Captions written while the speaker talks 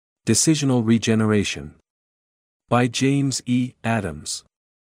Decisional Regeneration. By James E. Adams.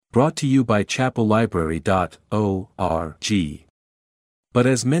 Brought to you by chapellibrary.org. But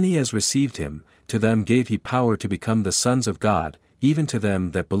as many as received him, to them gave he power to become the sons of God, even to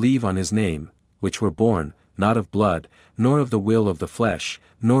them that believe on his name, which were born, not of blood, nor of the will of the flesh,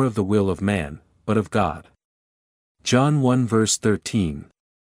 nor of the will of man, but of God. John 1 verse 13.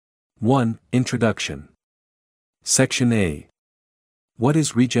 1. Introduction. Section A. What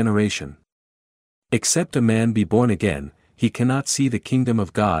is regeneration? Except a man be born again, he cannot see the kingdom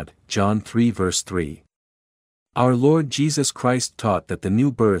of God. John 3 verse 3. Our Lord Jesus Christ taught that the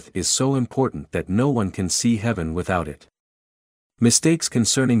new birth is so important that no one can see heaven without it. Mistakes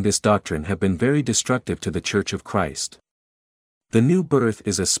concerning this doctrine have been very destructive to the Church of Christ. The new birth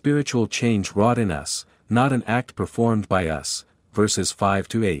is a spiritual change wrought in us, not an act performed by us. Verses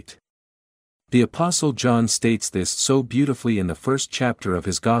 5-8. The Apostle John states this so beautifully in the first chapter of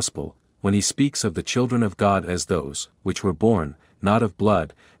his Gospel, when he speaks of the children of God as those, which were born, not of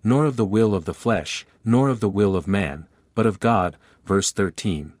blood, nor of the will of the flesh, nor of the will of man, but of God. Verse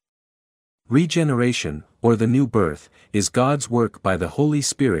 13. Regeneration, or the new birth, is God's work by the Holy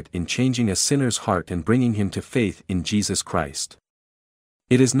Spirit in changing a sinner's heart and bringing him to faith in Jesus Christ.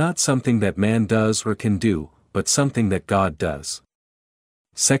 It is not something that man does or can do, but something that God does.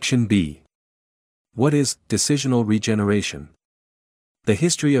 Section B. What is decisional regeneration? The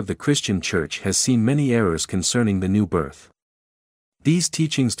history of the Christian Church has seen many errors concerning the new birth. These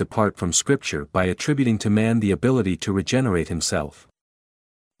teachings depart from Scripture by attributing to man the ability to regenerate himself.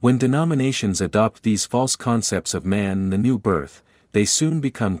 When denominations adopt these false concepts of man and the new birth, they soon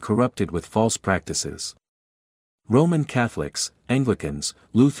become corrupted with false practices. Roman Catholics, Anglicans,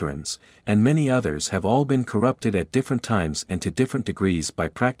 Lutherans, and many others have all been corrupted at different times and to different degrees by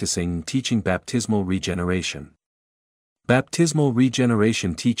practicing and teaching baptismal regeneration. Baptismal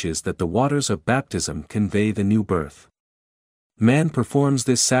regeneration teaches that the waters of baptism convey the new birth. Man performs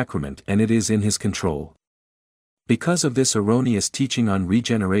this sacrament and it is in his control. Because of this erroneous teaching on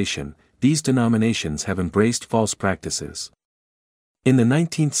regeneration, these denominations have embraced false practices. In the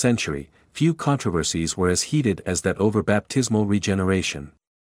 19th century, few controversies were as heated as that over baptismal regeneration.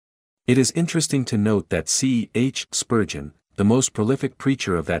 It is interesting to note that C. H. Spurgeon, the most prolific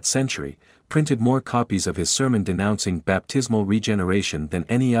preacher of that century, printed more copies of his sermon denouncing baptismal regeneration than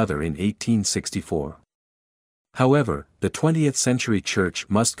any other in 1864. However, the 20th century church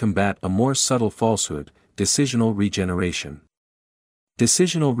must combat a more subtle falsehood, decisional regeneration.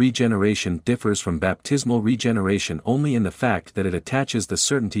 Decisional regeneration differs from baptismal regeneration only in the fact that it attaches the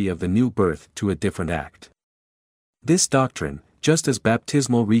certainty of the new birth to a different act. This doctrine, just as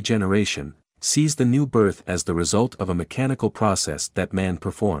baptismal regeneration, sees the new birth as the result of a mechanical process that man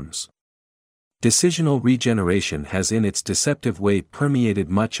performs. Decisional regeneration has in its deceptive way permeated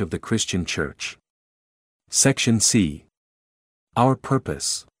much of the Christian Church. Section C. Our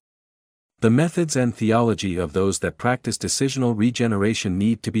purpose. The methods and theology of those that practice decisional regeneration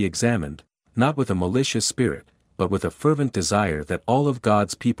need to be examined, not with a malicious spirit, but with a fervent desire that all of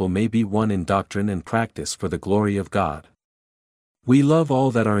God's people may be one in doctrine and practice for the glory of God. We love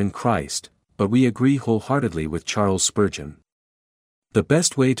all that are in Christ, but we agree wholeheartedly with Charles Spurgeon. The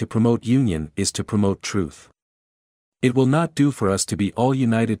best way to promote union is to promote truth. It will not do for us to be all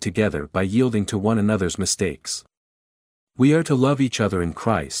united together by yielding to one another's mistakes. We are to love each other in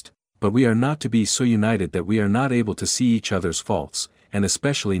Christ, but we are not to be so united that we are not able to see each other's faults, and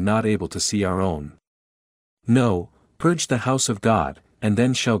especially not able to see our own. No, purge the house of God, and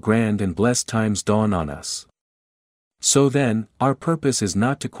then shall grand and blessed times dawn on us. So then, our purpose is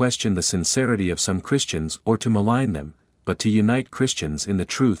not to question the sincerity of some Christians or to malign them, but to unite Christians in the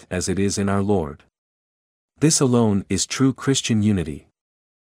truth as it is in our Lord. This alone is true Christian unity.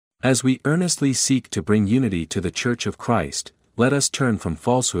 As we earnestly seek to bring unity to the Church of Christ, let us turn from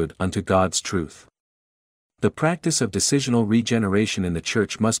falsehood unto God's truth. The practice of decisional regeneration in the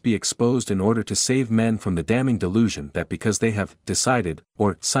Church must be exposed in order to save men from the damning delusion that because they have decided,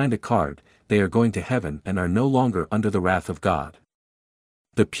 or signed a card, they are going to heaven and are no longer under the wrath of God.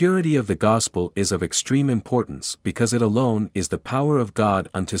 The purity of the gospel is of extreme importance because it alone is the power of God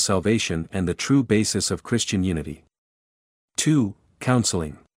unto salvation and the true basis of Christian unity. 2.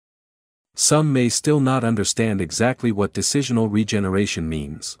 Counseling. Some may still not understand exactly what decisional regeneration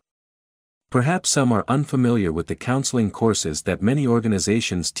means. Perhaps some are unfamiliar with the counseling courses that many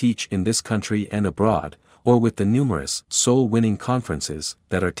organizations teach in this country and abroad, or with the numerous soul-winning conferences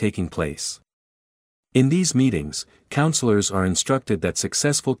that are taking place. In these meetings, counselors are instructed that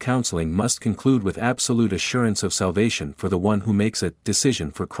successful counseling must conclude with absolute assurance of salvation for the one who makes a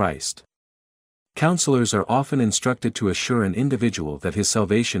decision for Christ. Counselors are often instructed to assure an individual that his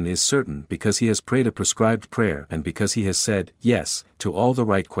salvation is certain because he has prayed a prescribed prayer and because he has said yes to all the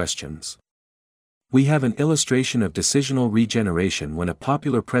right questions. We have an illustration of decisional regeneration when a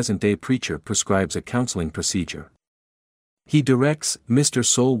popular present-day preacher prescribes a counseling procedure. He directs Mr.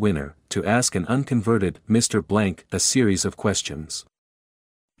 Soul Winner to ask an unconverted Mr. Blank a series of questions.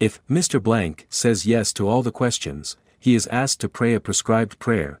 If Mr. Blank says yes to all the questions, he is asked to pray a prescribed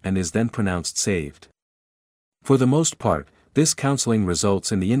prayer and is then pronounced saved. For the most part, this counseling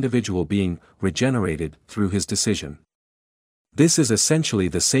results in the individual being regenerated through his decision. This is essentially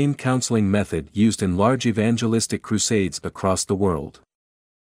the same counseling method used in large evangelistic crusades across the world.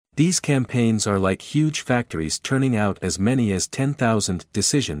 These campaigns are like huge factories turning out as many as 10,000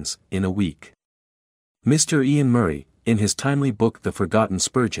 decisions in a week. Mr. Ian Murray, in his timely book The Forgotten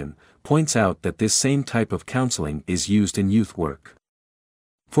Spurgeon, points out that this same type of counseling is used in youth work.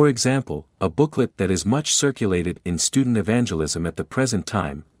 For example, a booklet that is much circulated in student evangelism at the present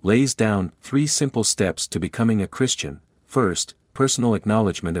time lays down 3 simple steps to becoming a Christian: first, personal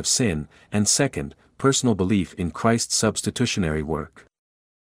acknowledgement of sin, and second, personal belief in Christ's substitutionary work.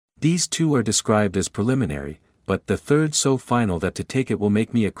 These 2 are described as preliminary, but the third so final that to take it will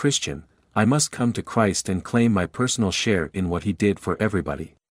make me a Christian. I must come to Christ and claim my personal share in what he did for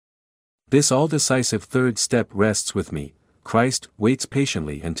everybody. This all-decisive third step rests with me. Christ waits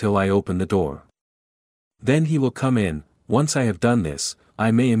patiently until I open the door. Then he will come in. Once I have done this,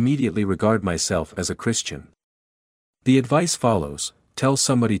 I may immediately regard myself as a Christian. The advice follows: tell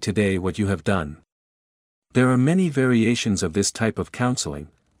somebody today what you have done. There are many variations of this type of counseling,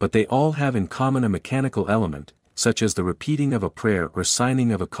 but they all have in common a mechanical element, such as the repeating of a prayer or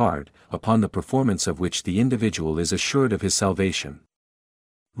signing of a card, upon the performance of which the individual is assured of his salvation.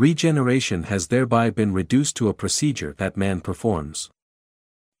 Regeneration has thereby been reduced to a procedure that man performs.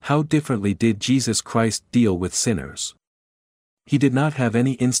 How differently did Jesus Christ deal with sinners? He did not have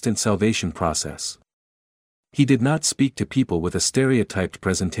any instant salvation process. He did not speak to people with a stereotyped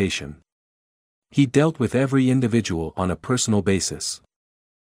presentation. He dealt with every individual on a personal basis.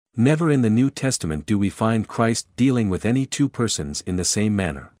 Never in the New Testament do we find Christ dealing with any 2 persons in the same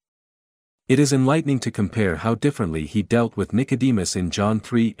manner. It is enlightening to compare how differently he dealt with Nicodemus in John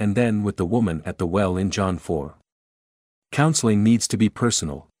 3 and then with the woman at the well in John 4. Counseling needs to be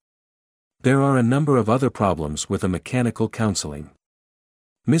personal. There are a number of other problems with a mechanical counseling.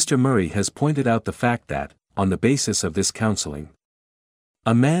 Mr. Murray has pointed out the fact that, on the basis of this counseling,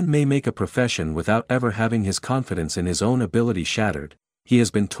 a man may make a profession without ever having his confidence in his own ability shattered. He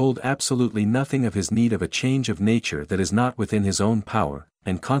has been told absolutely nothing of his need of a change of nature that is not within his own power,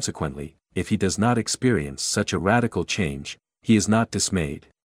 and consequently, if he does not experience such a radical change, he is not dismayed.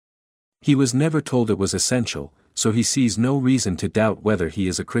 He was never told it was essential, so he sees no reason to doubt whether he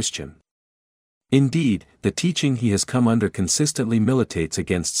is a Christian. Indeed, the teaching he has come under consistently militates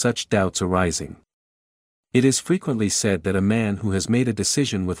against such doubts arising. It is frequently said that a man who has made a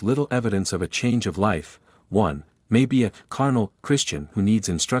decision with little evidence of a change of life, 1. may be a carnal Christian who needs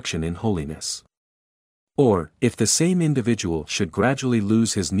instruction in holiness. Or, if the same individual should gradually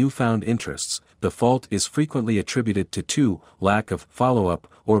lose his newfound interests, the fault is frequently attributed to 2. lack of follow-up,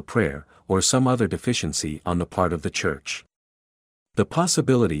 or prayer, or some other deficiency on the part of the church. The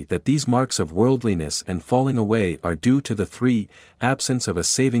possibility that these marks of worldliness and falling away are due to the 3. absence of a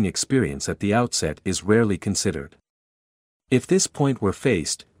saving experience at the outset is rarely considered. If this point were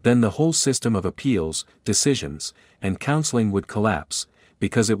faced, then the whole system of appeals, decisions, and counseling would collapse,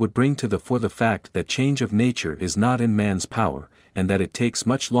 because it would bring to the fore the fact that change of nature is not in man's power, and that it takes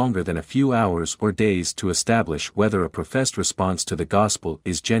much longer than a few hours or days to establish whether a professed response to the gospel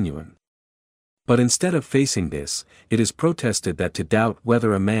is genuine. But instead of facing this, it is protested that to doubt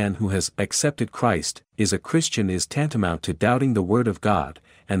whether a man who has accepted Christ is a Christian is tantamount to doubting the Word of God,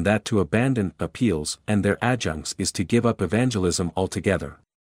 and that to abandon appeals and their adjuncts is to give up evangelism altogether.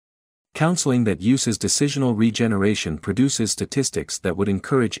 Counseling that uses decisional regeneration produces statistics that would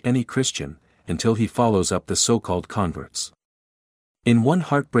encourage any Christian, until he follows up the so-called converts. In one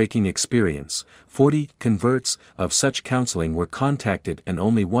heartbreaking experience, 40 converts of such counseling were contacted and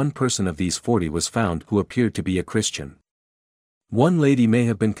only one person of these 40 was found who appeared to be a Christian. One lady may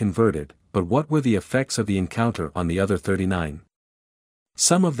have been converted, but what were the effects of the encounter on the other 39?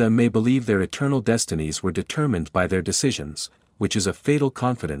 Some of them may believe their eternal destinies were determined by their decisions, which is a fatal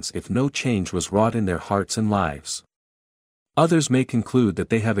confidence if no change was wrought in their hearts and lives. Others may conclude that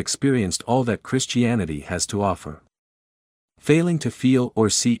they have experienced all that Christianity has to offer. Failing to feel or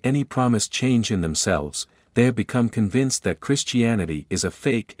see any promised change in themselves, they have become convinced that Christianity is a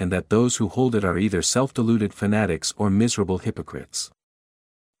fake and that those who hold it are either self-deluded fanatics or miserable hypocrites.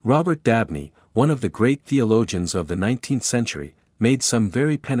 Robert Dabney, one of the great theologians of the 19th century, made some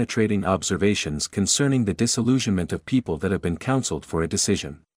very penetrating observations concerning the disillusionment of people that have been counseled for a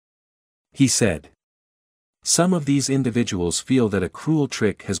decision. He said, "Some of these individuals feel that a cruel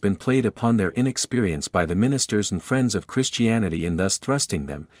trick has been played upon their inexperience by the ministers and friends of Christianity in thus thrusting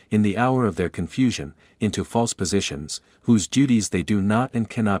them, in the hour of their confusion, into false positions, whose duties they do not and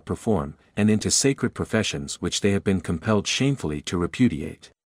cannot perform, and into sacred professions which they have been compelled shamefully to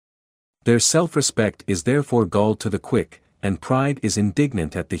repudiate. Their self-respect is therefore galled to the quick, and pride is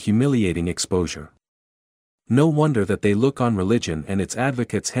indignant at the humiliating exposure. No wonder that they look on religion and its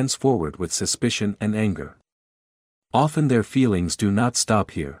advocates henceforward with suspicion and anger. Often their feelings do not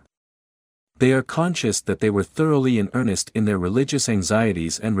stop here. They are conscious that they were thoroughly in earnest in their religious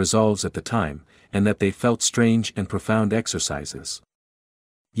anxieties and resolves at the time, and that they felt strange and profound exercises.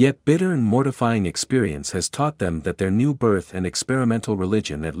 Yet bitter and mortifying experience has taught them that their new birth and experimental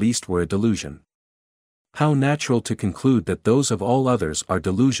religion at least were a delusion. How natural to conclude that those of all others are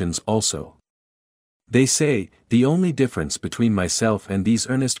delusions also. They say, the only difference between myself and these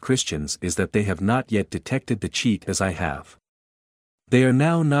earnest Christians is that they have not yet detected the cheat as I have. They are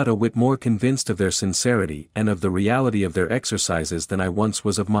now not a whit more convinced of their sincerity and of the reality of their exercises than I once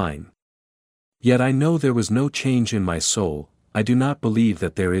was of mine. Yet I know there was no change in my soul, I do not believe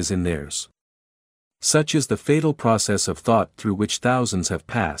that there is in theirs. Such is the fatal process of thought through which thousands have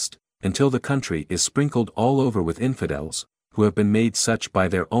passed, until the country is sprinkled all over with infidels, who have been made such by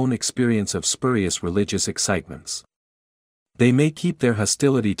their own experience of spurious religious excitements. They may keep their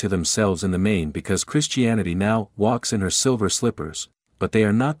hostility to themselves in the main because Christianity now walks in her silver slippers, but they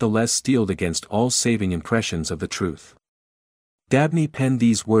are not the less steeled against all saving impressions of the truth. Dabney penned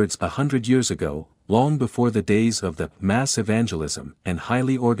these words 100 years ago, long before the days of the mass evangelism and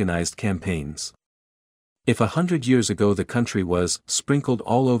highly organized campaigns. If 100 years ago the country was sprinkled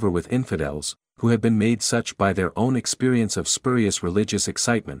all over with infidels, who had been made such by their own experience of spurious religious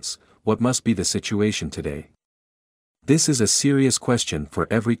excitements, what must be the situation today? This is a serious question for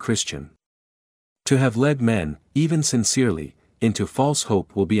every Christian. To have led men, even sincerely, into false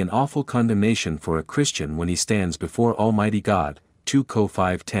hope will be an awful condemnation for a Christian when he stands before Almighty God. 2 Cor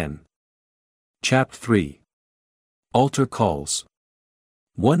 5:10. Chapter 3. Altar Calls.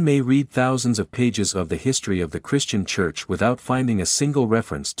 One may read thousands of pages of the history of the Christian Church without finding a single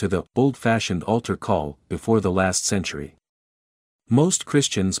reference to the old-fashioned altar call before the last century. Most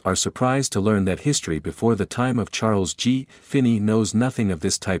Christians are surprised to learn that history before the time of Charles G. Finney knows nothing of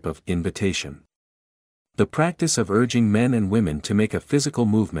this type of invitation. The practice of urging men and women to make a physical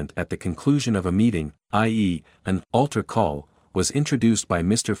movement at the conclusion of a meeting, i.e., an altar call, was introduced by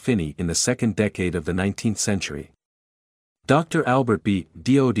Mr. Finney in the second decade of the 19th century. Dr. Albert B.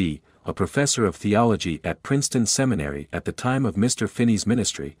 Dod, a professor of theology at Princeton Seminary at the time of Mr. Finney's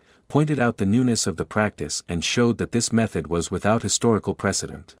ministry, pointed out the newness of the practice and showed that this method was without historical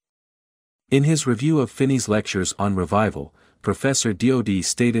precedent. In his review of Finney's lectures on revival, Professor Dod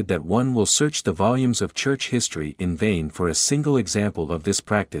stated that one will search the volumes of church history in vain for a single example of this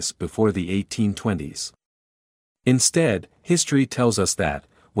practice before the 1820s. Instead, history tells us that,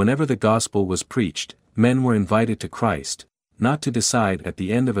 whenever the gospel was preached, men were invited to Christ, not to decide at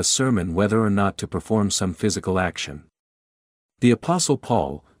the end of a sermon whether or not to perform some physical action. The Apostle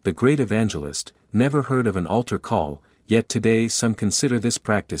Paul, the great evangelist, never heard of an altar call, yet today some consider this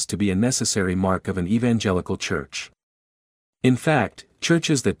practice to be a necessary mark of an evangelical church. In fact,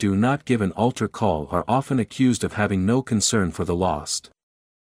 churches that do not give an altar call are often accused of having no concern for the lost.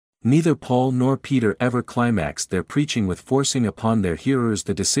 Neither Paul nor Peter ever climaxed their preaching with forcing upon their hearers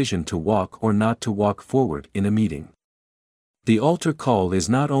the decision to walk or not to walk forward in a meeting. The altar call is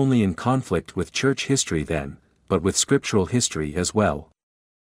not only in conflict with church history then, but with scriptural history as well.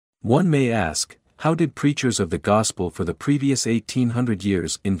 One may ask, how did preachers of the gospel for the previous 1800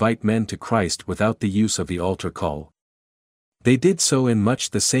 years invite men to Christ without the use of the altar call? They did so in much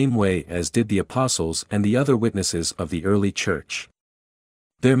the same way as did the apostles and the other witnesses of the early church.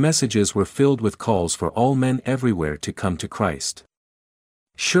 Their messages were filled with calls for all men everywhere to come to Christ.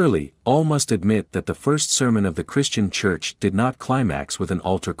 Surely, all must admit that the first sermon of the Christian church did not climax with an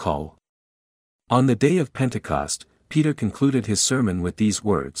altar call. On the day of Pentecost, Peter concluded his sermon with these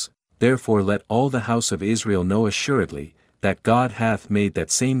words, "Therefore let all the house of Israel know assuredly, that God hath made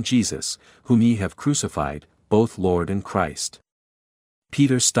that same Jesus, whom ye have crucified, both Lord and Christ."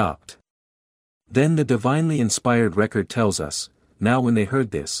 Peter stopped. Then the divinely inspired record tells us, now when they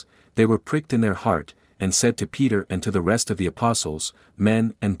heard this, they were pricked in their heart, and said to Peter and to the rest of the apostles,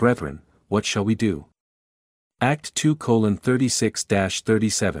 "Men and brethren, what shall we do?" Act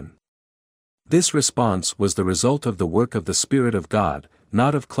 2:36-37. This response was the result of the work of the Spirit of God,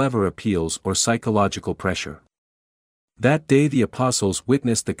 not of clever appeals or psychological pressure. That day the apostles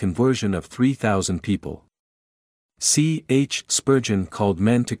witnessed the conversion of 3,000 people. C. H. Spurgeon called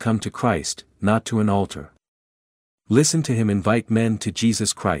men to come to Christ, not to an altar. Listen to him invite men to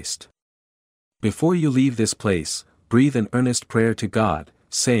Jesus Christ. Before you leave this place, breathe an earnest prayer to God,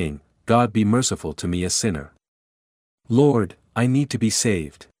 saying, God be merciful to me a sinner. Lord, I need to be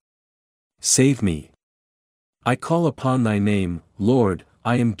saved. Save me. I call upon thy name, Lord,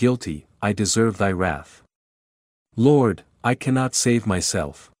 I am guilty, I deserve thy wrath. Lord, I cannot save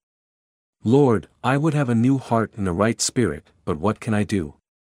myself. Lord, I would have a new heart and a right spirit, but what can I do?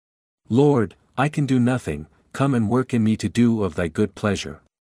 Lord, I can do nothing, come and work in me to do of thy good pleasure.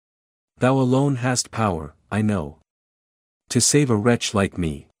 Thou alone hast power, I know, to save a wretch like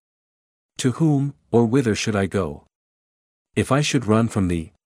me. To whom, or whither should I go? If I should run from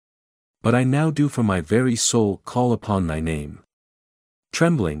thee? But I now do for my very soul call upon thy name.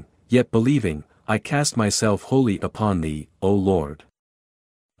 Trembling, yet believing, I cast myself wholly upon thee, O Lord.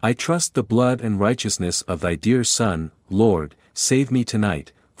 I trust the blood and righteousness of thy dear Son, Lord, save me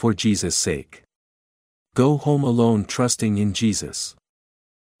tonight, for Jesus' sake. Go home alone trusting in Jesus.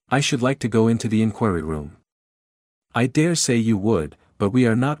 I should like to go into the inquiry room. I dare say you would, but we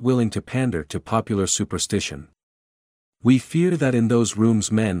are not willing to pander to popular superstition. We fear that in those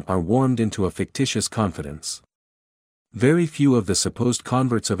rooms men are warmed into a fictitious confidence. Very few of the supposed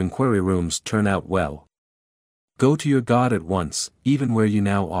converts of inquiry rooms turn out well. Go to your God at once, even where you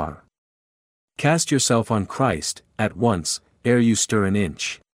now are. Cast yourself on Christ, at once, ere you stir an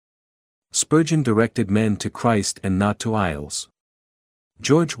inch. Spurgeon directed men to Christ and not to aisles.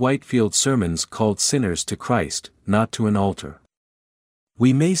 George Whitefield's sermons called sinners to Christ, not to an altar.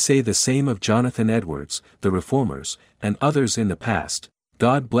 We may say the same of Jonathan Edwards, the Reformers, and others in the past.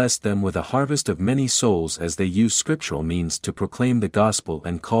 God blessed them with a harvest of many souls as they used scriptural means to proclaim the gospel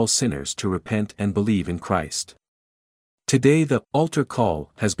and call sinners to repent and believe in Christ. Today the altar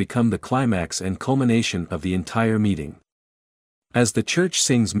call has become the climax and culmination of the entire meeting. As the church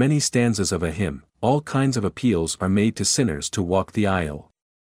sings many stanzas of a hymn, all kinds of appeals are made to sinners to walk the aisle.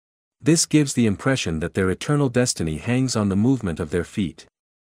 This gives the impression that their eternal destiny hangs on the movement of their feet.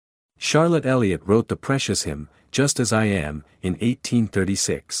 Charlotte Elliott wrote the precious hymn, Just as I Am, in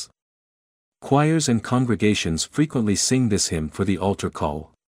 1836. Choirs and congregations frequently sing this hymn for the altar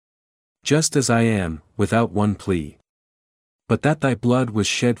call. Just as I am, without one plea. But that thy blood was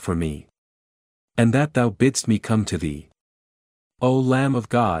shed for me. And that thou bidst me come to thee. O Lamb of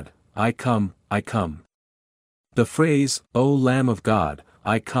God, I come, I come. The phrase, O Lamb of God,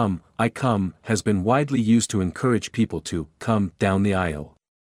 I come, has been widely used to encourage people to come down the aisle.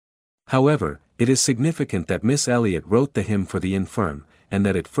 However, it is significant that Miss Elliott wrote the hymn for the infirm, and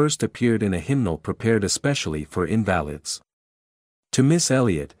that it first appeared in a hymnal prepared especially for invalids. To Miss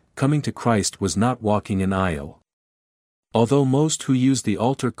Elliott, coming to Christ was not walking an aisle. Although most who use the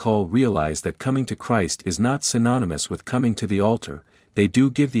altar call realize that coming to Christ is not synonymous with coming to the altar, they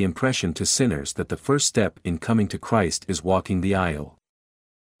do give the impression to sinners that the first step in coming to Christ is walking the aisle.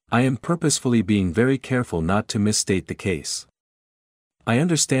 I am purposefully being very careful not to misstate the case. I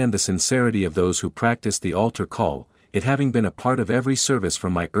understand the sincerity of those who practice the altar call, it having been a part of every service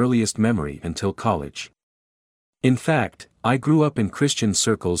from my earliest memory until college. In fact, I grew up in Christian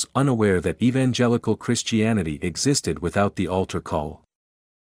circles unaware that evangelical Christianity existed without the altar call.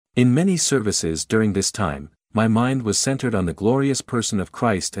 In many services during this time, my mind was centered on the glorious person of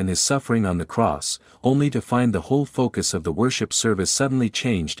Christ and his suffering on the cross, only to find the whole focus of the worship service suddenly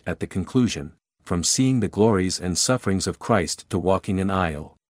changed at the conclusion, from seeing the glories and sufferings of Christ to walking an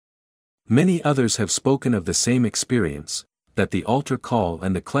aisle. Many others have spoken of the same experience, that the altar call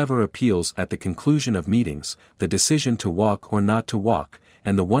and the clever appeals at the conclusion of meetings, the decision to walk or not to walk,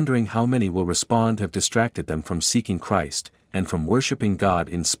 and the wondering how many will respond have distracted them from seeking Christ, and from worshiping God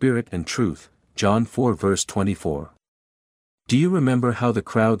in spirit and truth. John 4 verse 24. Do you remember how the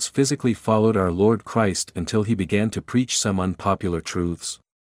crowds physically followed our Lord Christ until he began to preach some unpopular truths?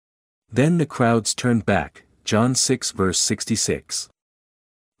 Then the crowds turned back, John 6 verse 66.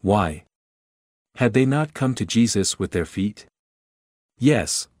 Why? Had they not come to Jesus with their feet?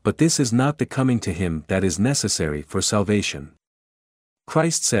 Yes, but this is not the coming to him that is necessary for salvation.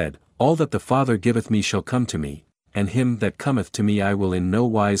 Christ said, All that the Father giveth me shall come to me, and him that cometh to me I will in no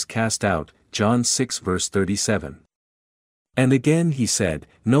wise cast out, John 6 verse 37. And again he said,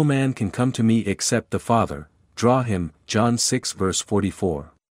 No man can come to me except the Father draw him, John 6 verse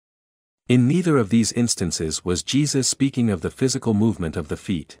 44. In neither of these instances was Jesus speaking of the physical movement of the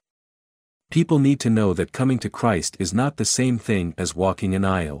feet. People need to know that coming to Christ is not the same thing as walking an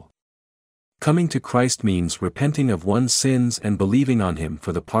aisle. Coming to Christ means repenting of one's sins and believing on Him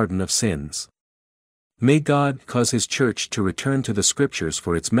for the pardon of sins. May God cause His church to return to the Scriptures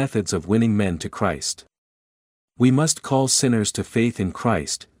for its methods of winning men to Christ. We must call sinners to faith in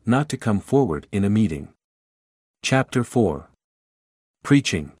Christ, not to come forward in a meeting. Chapter 4.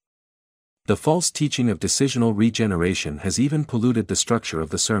 Preaching. The false teaching of decisional regeneration has even polluted the structure of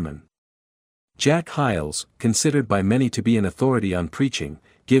the sermon. Jack Hyles, considered by many to be an authority on preaching,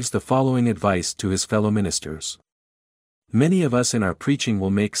 gives the following advice to his fellow ministers. Many of us in our preaching will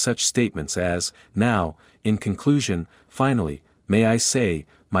make such statements as, "Now, in conclusion, finally, may I say,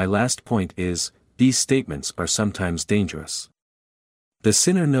 my last point is," these statements are sometimes dangerous. The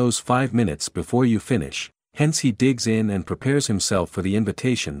sinner knows 5 minutes before you finish, hence he digs in and prepares himself for the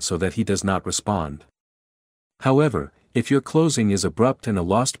invitation so that he does not respond. However, if your closing is abrupt and a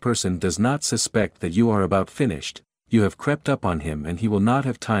lost person does not suspect that you are about finished, you have crept up on him and he will not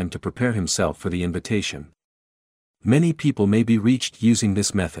have time to prepare himself for the invitation. Many people may be reached using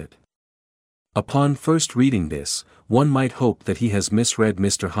this method. Upon first reading this, one might hope that he has misread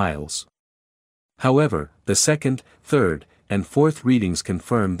Mr. Hyles. However, the second, third, and fourth readings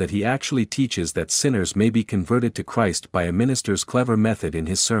confirm that he actually teaches that sinners may be converted to Christ by a minister's clever method in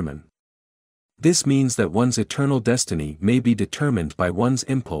his sermon. This means that one's eternal destiny may be determined by one's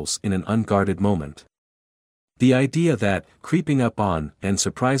impulse in an unguarded moment. The idea that, creeping up on, and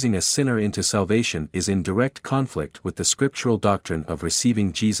surprising a sinner into salvation is in direct conflict with the scriptural doctrine of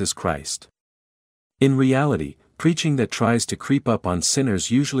receiving Jesus Christ. In reality, preaching that tries to creep up on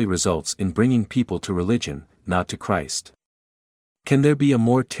sinners usually results in bringing people to religion, not to Christ. Can there be a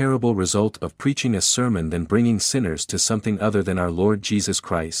more terrible result of preaching a sermon than bringing sinners to something other than our Lord Jesus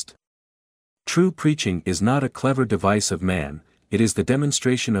Christ? True preaching is not a clever device of man, it is the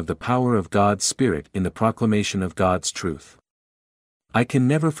demonstration of the power of God's Spirit in the proclamation of God's truth. I can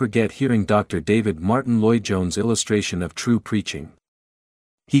never forget hearing Dr. David Martin Lloyd-Jones' illustration of true preaching.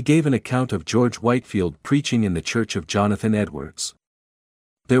 He gave an account of George Whitefield preaching in the church of Jonathan Edwards.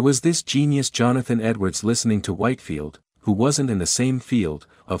 There was this genius Jonathan Edwards listening to Whitefield, who wasn't in the same field,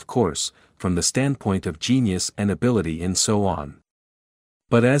 of course, from the standpoint of genius and ability and so on.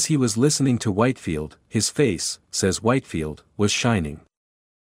 But as he was listening to Whitefield, his face, says Whitefield, was shining.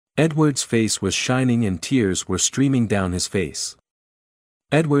 Edwards' face was shining and tears were streaming down his face.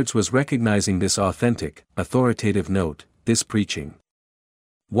 Edwards was recognizing this authentic, authoritative note, this preaching.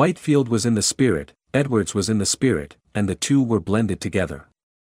 Whitefield was in the Spirit, Edwards was in the Spirit, and the two were blended together.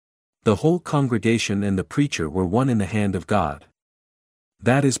 The whole congregation and the preacher were one in the hand of God.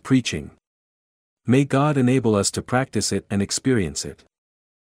 That is preaching. May God enable us to practice it and experience it.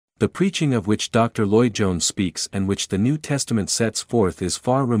 The preaching of which Dr. Lloyd-Jones speaks and which the New Testament sets forth is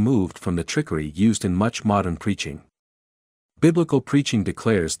far removed from the trickery used in much modern preaching. Biblical preaching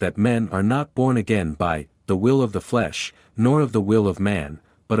declares that men are not born again by the will of the flesh, nor of the will of man,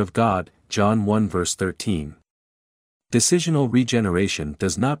 but of God, John 1 verse 13. Decisional regeneration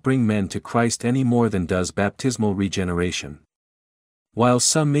does not bring men to Christ any more than does baptismal regeneration. While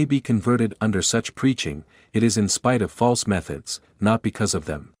some may be converted under such preaching, it is in spite of false methods, not because of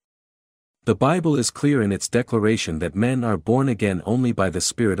them. The Bible is clear in its declaration that men are born again only by the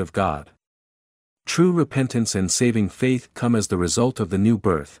Spirit of God. True repentance and saving faith come as the result of the new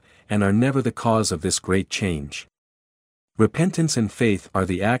birth, and are never the cause of this great change. Repentance and faith are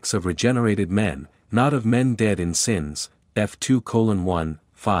the acts of regenerated men, not of men dead in sins, F 2:1,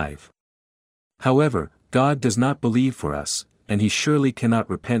 5. However, God does not believe for us, and He surely cannot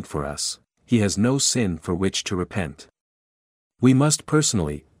repent for us, He has no sin for which to repent. We must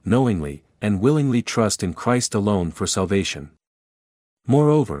personally, knowingly, and willingly trust in Christ alone for salvation.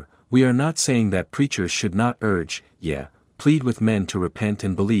 Moreover, we are not saying that preachers should not urge, plead with men to repent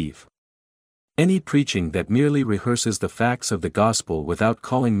and believe. Any preaching that merely rehearses the facts of the gospel without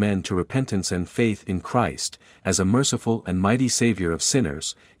calling men to repentance and faith in Christ, as a merciful and mighty Savior of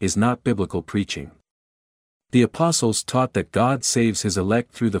sinners, is not biblical preaching. The apostles taught that God saves His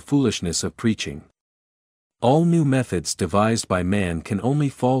elect through the foolishness of preaching. All new methods devised by man can only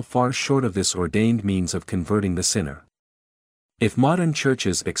fall far short of this ordained means of converting the sinner. If modern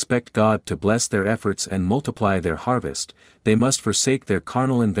churches expect God to bless their efforts and multiply their harvest, they must forsake their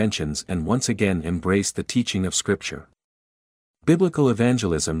carnal inventions and once again embrace the teaching of Scripture. Biblical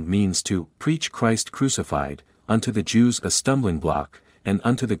evangelism means to preach Christ crucified, unto the Jews a stumbling block, and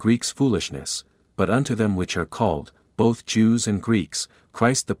unto the Greeks foolishness, but unto them which are called, both Jews and Greeks,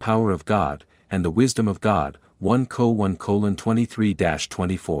 Christ the power of God, and the wisdom of God, 1 Cor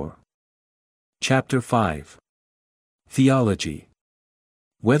 1:23-24. Chapter 5. Theology.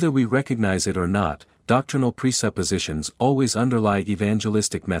 Whether we recognize it or not, doctrinal presuppositions always underlie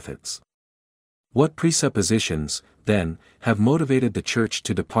evangelistic methods. What presuppositions, then, have motivated the Church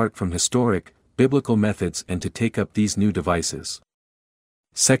to depart from historic, biblical methods and to take up these new devices?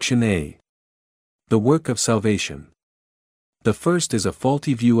 Section A. The work of salvation. The first is a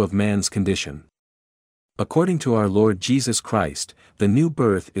faulty view of man's condition. According to our Lord Jesus Christ, the new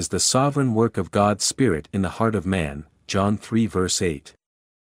birth is the sovereign work of God's Spirit in the heart of man, John 3 verse 8.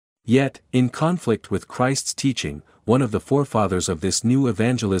 Yet, in conflict with Christ's teaching, one of the forefathers of this new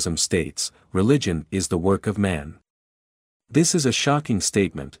evangelism states, religion is the work of man. This is a shocking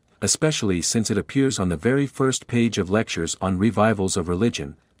statement, especially since it appears on the very first page of lectures on revivals of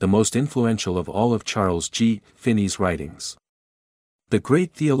religion, the most influential of all of Charles G. Finney's writings. The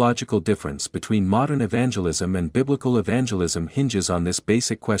great theological difference between modern evangelism and biblical evangelism hinges on this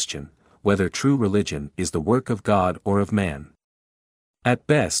basic question, whether true religion is the work of God or of man. At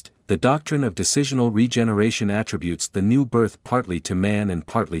best, the doctrine of decisional regeneration attributes the new birth partly to man and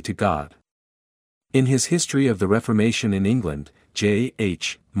partly to God. In his History of the Reformation in England, J.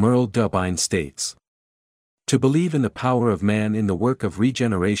 H. Merle Dubine states, "To believe in the power of man in the work of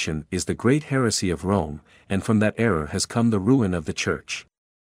regeneration is the great heresy of Rome, and from that error has come the ruin of the Church.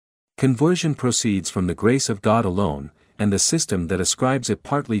 Conversion proceeds from the grace of God alone, and the system that ascribes it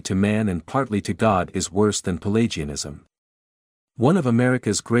partly to man and partly to God is worse than Pelagianism." One of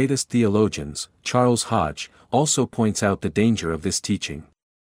America's greatest theologians, Charles Hodge, also points out the danger of this teaching.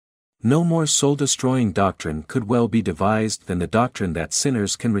 No more soul-destroying doctrine could well be devised than the doctrine that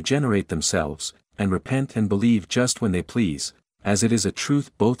sinners can regenerate themselves, and repent and believe just when they please, as it is a truth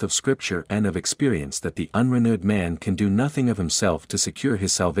both of Scripture and of experience that the unrenewed man can do nothing of himself to secure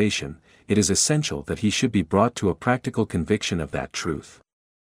his salvation. It is essential that he should be brought to a practical conviction of that truth.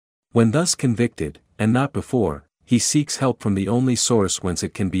 When thus convicted, and not before, he seeks help from the only source whence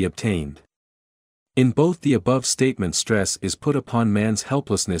it can be obtained. In both the above statements stress is put upon man's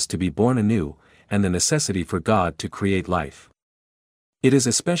helplessness to be born anew, and the necessity for God to create life. It is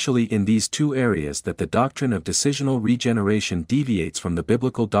especially in these two areas that the doctrine of decisional regeneration deviates from the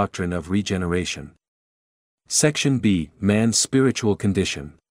biblical doctrine of regeneration. Section B. Man's spiritual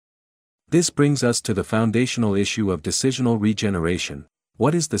condition. This brings us to the foundational issue of decisional regeneration.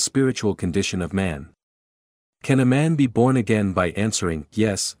 What is the spiritual condition of man? Can a man be born again by answering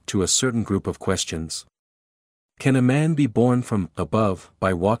yes to a certain group of questions? Can a man be born from above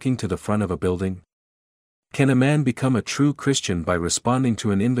by walking to the front of a building? Can a man become a true Christian by responding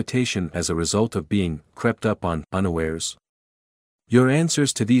to an invitation as a result of being crept up on unawares? Your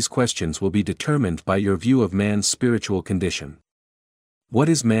answers to these questions will be determined by your view of man's spiritual condition. What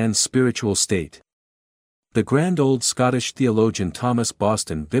is man's spiritual state? The grand old Scottish theologian Thomas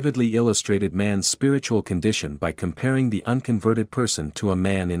Boston vividly illustrated man's spiritual condition by comparing the unconverted person to a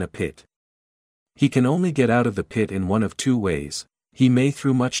man in a pit. He can only get out of the pit in one of two ways. He may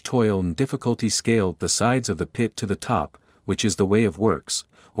through much toil and difficulty scale the sides of the pit to the top, which is the way of works,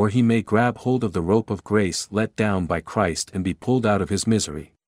 or he may grab hold of the rope of grace let down by Christ and be pulled out of his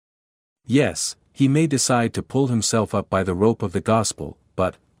misery. Yes, he may decide to pull himself up by the rope of the gospel,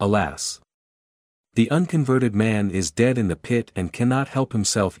 but, alas! The unconverted man is dead in the pit and cannot help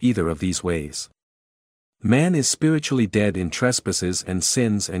himself either of these ways. Man is spiritually dead in trespasses and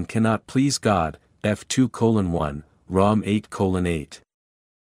sins and cannot please God, F2:1, Rom 8:8.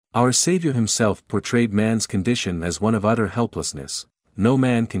 Our Savior himself portrayed man's condition as one of utter helplessness. No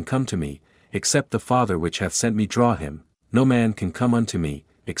man can come to me, except the Father which hath sent me draw him, no man can come unto me,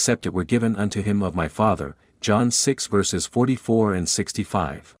 except it were given unto him of my Father, John 6 verses 44 and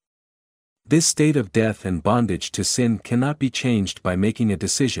 65. This state of death and bondage to sin cannot be changed by making a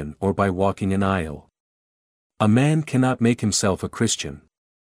decision or by walking an aisle. A man cannot make himself a Christian.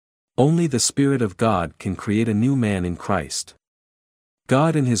 Only the Spirit of God can create a new man in Christ.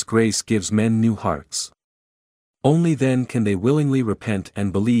 God in His grace gives men new hearts. Only then can they willingly repent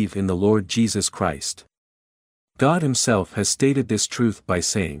and believe in the Lord Jesus Christ. God Himself has stated this truth by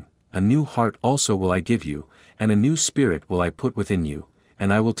saying, "A new heart also will I give you, and a new spirit will I put within you,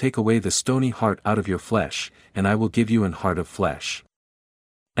 and I will take away the stony heart out of your flesh, and I will give you an heart of flesh.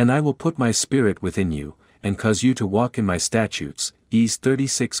 And I will put my spirit within you, and cause you to walk in my statutes." E's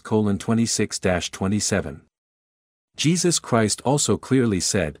 36:26-27. Jesus Christ also clearly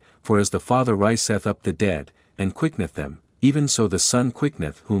said, "For as the Father riseth up the dead, and quickeneth them, even so the Son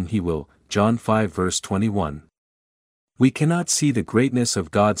quickeneth whom He will." John 5 verse 21. We cannot see the greatness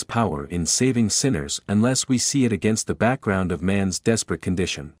of God's power in saving sinners unless we see it against the background of man's desperate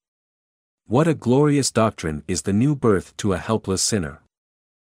condition. What a glorious doctrine is the new birth to a helpless sinner!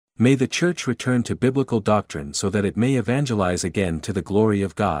 May the Church return to biblical doctrine so that it may evangelize again to the glory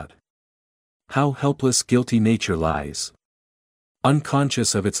of God. How helpless guilty nature lies!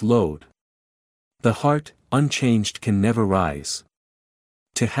 Unconscious of its load. The heart, unchanged, can never rise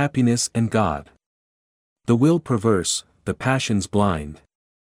to happiness and God. The will perverse, the passions blind,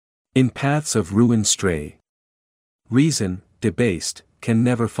 in paths of ruin stray. Reason, debased, can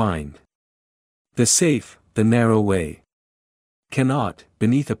never find the safe, the narrow way. Cannot,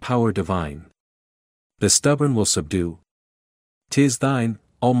 beneath a power divine, the stubborn will subdue. 'Tis thine,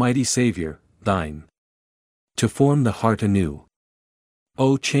 Almighty Saviour, thine, to form the heart anew.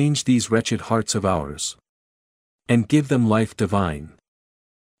 O change these wretched hearts of ours, and give them life divine.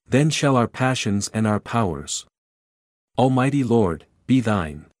 Then shall our passions and our powers, Almighty Lord, be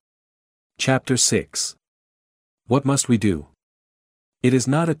thine. Chapter 6. What must we do? It is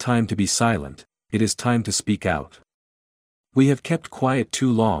not a time to be silent, it is time to speak out. We have kept quiet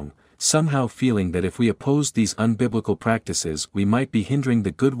too long, somehow feeling that if we opposed these unbiblical practices we might be hindering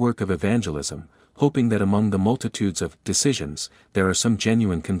the good work of evangelism, hoping that among the multitudes of decisions, there are some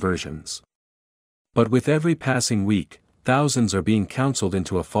genuine conversions. But with every passing week, thousands are being counseled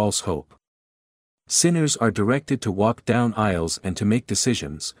into a false hope. Sinners are directed to walk down aisles and to make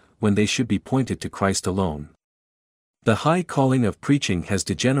decisions, when they should be pointed to Christ alone. The high calling of preaching has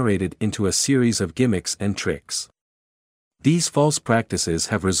degenerated into a series of gimmicks and tricks. These false practices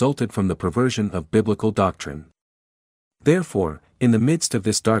have resulted from the perversion of biblical doctrine. Therefore, in the midst of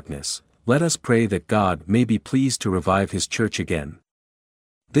this darkness, let us pray that God may be pleased to revive His church again.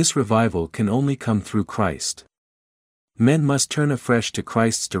 This revival can only come through Christ. Men must turn afresh to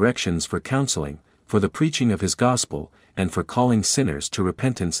Christ's directions for counseling, for the preaching of His gospel, and for calling sinners to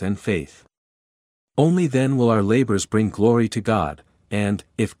repentance and faith. Only then will our labors bring glory to God, and,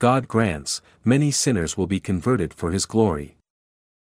 if God grants, many sinners will be converted for His glory.